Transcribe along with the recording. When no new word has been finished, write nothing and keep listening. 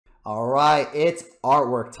All right, it's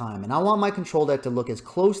artwork time, and I want my control deck to look as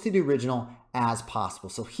close to the original as possible.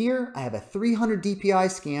 So here I have a 300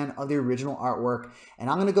 DPI scan of the original artwork, and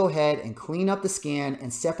I'm gonna go ahead and clean up the scan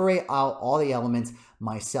and separate out all the elements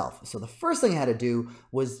myself. So the first thing I had to do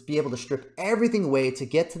was be able to strip everything away to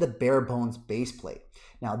get to the bare bones base plate.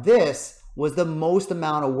 Now this was the most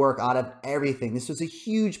amount of work out of everything. This was a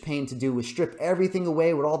huge pain to do, was strip everything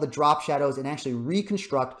away with all the drop shadows and actually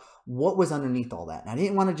reconstruct what was underneath all that. And I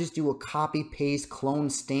didn't want to just do a copy, paste, clone,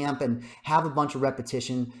 stamp, and have a bunch of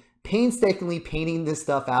repetition. Painstakingly painting this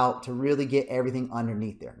stuff out to really get everything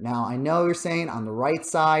underneath there. Now, I know you're saying on the right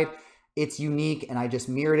side, it's unique and I just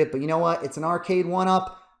mirrored it, but you know what? It's an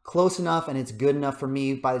Arcade1Up, close enough, and it's good enough for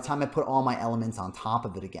me by the time I put all my elements on top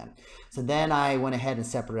of it again. So then I went ahead and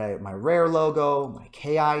separated my rare logo, my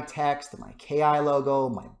KI text, my KI logo,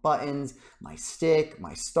 my buttons, my stick,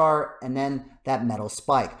 my start, and then that metal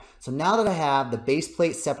spike. So now that I have the base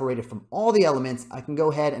plate separated from all the elements, I can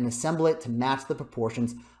go ahead and assemble it to match the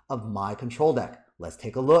proportions of my control deck. Let's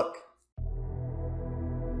take a look.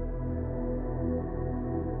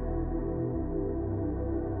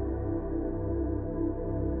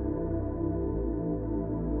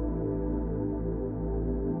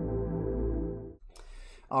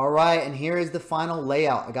 All right, and here is the final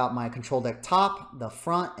layout. I got my control deck top, the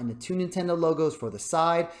front, and the two Nintendo logos for the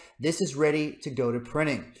side. This is ready to go to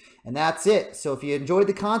printing. And that's it. So if you enjoyed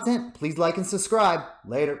the content, please like and subscribe.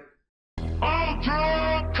 Later. Okay.